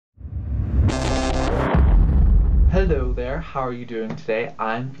Hello there, how are you doing today?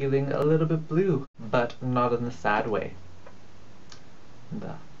 I'm feeling a little bit blue, but not in the sad way.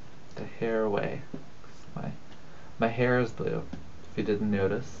 The hair way. My hair is blue, if you didn't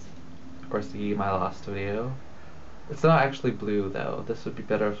notice, or see my last video. It's not actually blue though, this would be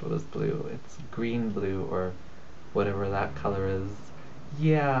better if it was blue. It's green blue, or whatever that color is.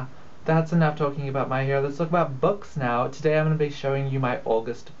 Yeah, that's enough talking about my hair. Let's talk about books now. Today I'm going to be showing you my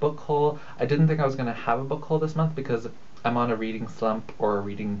August book haul. I didn't think I was going to have a book haul this month because I'm on a reading slump or a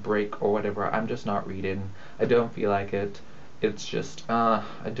reading break or whatever. I'm just not reading. I don't feel like it. It's just, I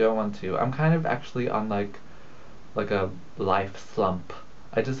don't want to. I'm kind of actually on like a life slump.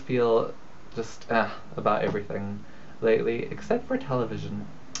 I just feel about everything lately, except for television,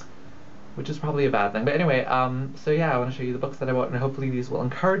 which is probably a bad thing. But anyway, so yeah, I want to show you the books that I bought, and hopefully these will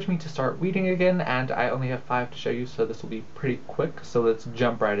encourage me to start reading again, and I only have 5 to show you, so this will be pretty quick, so let's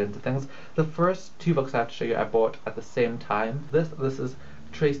jump right into things. The first 2 books I have to show you I bought at the same time. This is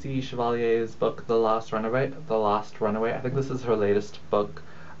Tracy Chevalier's book, The Last Runaway. I think this is her latest book.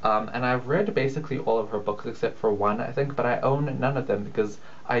 And I've read basically all of her books except for one, I think, but I own none of them because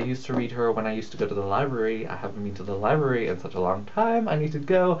I used to read her when I used to go to the library. I haven't been to the library in such a long time. I need to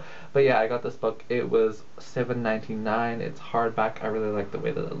go. But yeah, I got this book. It was $7.99. It's hardback. I really like the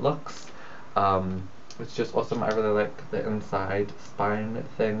way that it looks. It's just awesome. I really like the inside spine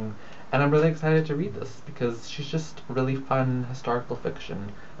thing. And I'm really excited to read this because she's just really fun historical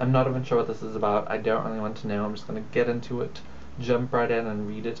fiction. I'm not even sure what this is about. I don't really want to know. I'm just going to get into it, jump right in and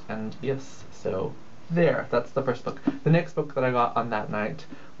read it, and yes, so there, that's the first book. The next book that I got on that night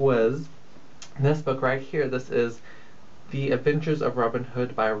was this book right here. This is The Adventures of Robin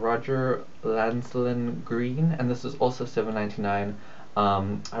Hood by Roger Lancelyn Green, and this is also $7.99.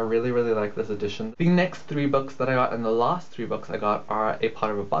 I really like this edition. The next 3 books that I got, and the last 3 books I got, are a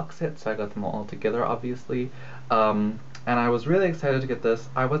part of a box set, so I got them all together, obviously. And I was really excited to get this.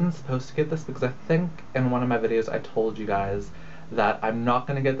 I wasn't supposed to get this because I think in one of my videos I told you guys that I'm not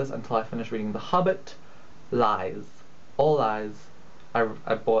going to get this until I finish reading The Hobbit. Lies. All lies.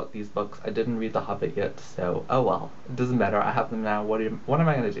 I bought these books. I didn't read The Hobbit yet, so oh well. It doesn't matter. I have them now. What am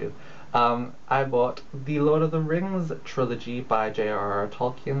I going to do? I bought the Lord of the Rings trilogy by J.R.R.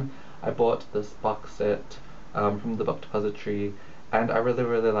 Tolkien. I bought this box set from the Book Depository, and I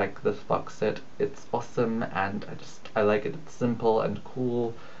really like this box set. It's awesome, and I like it. It's simple and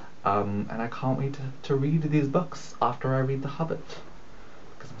cool, and I can't wait to read these books after I read The Hobbit,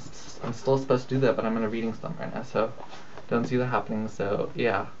 because I'm still supposed to do that, but I'm in a reading slump right now, so don't see that happening. So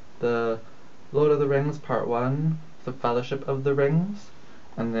yeah, the Lord of the Rings Part 1, The Fellowship of the Rings,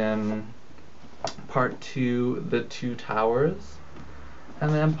 and then Part 2, The Two Towers,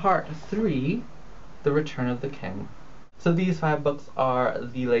 and then Part 3, The Return of the King. So these 5 books are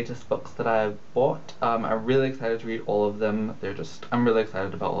the latest books that I've bought. I'm really excited to read all of them. I'm really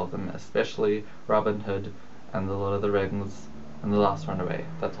excited about all of them, especially Robin Hood and The Lord of the Rings and The Last Runaway.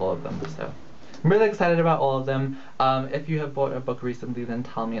 That's all of them, so I'm really excited about all of them. If you have bought a book recently, then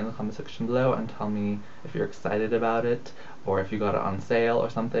tell me in the comment section below and tell me if you're excited about it or if you got it on sale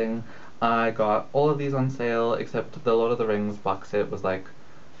or something. I got all of these on sale except the Lord of the Rings box set was like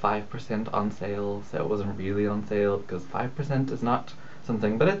 5% on sale, so it wasn't really on sale because 5% is not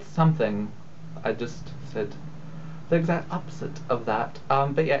something, but it's something. I just said the exact opposite of that.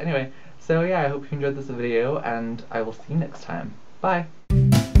 But yeah, anyway, so yeah, I hope you enjoyed this video, and I will see you next time. Bye!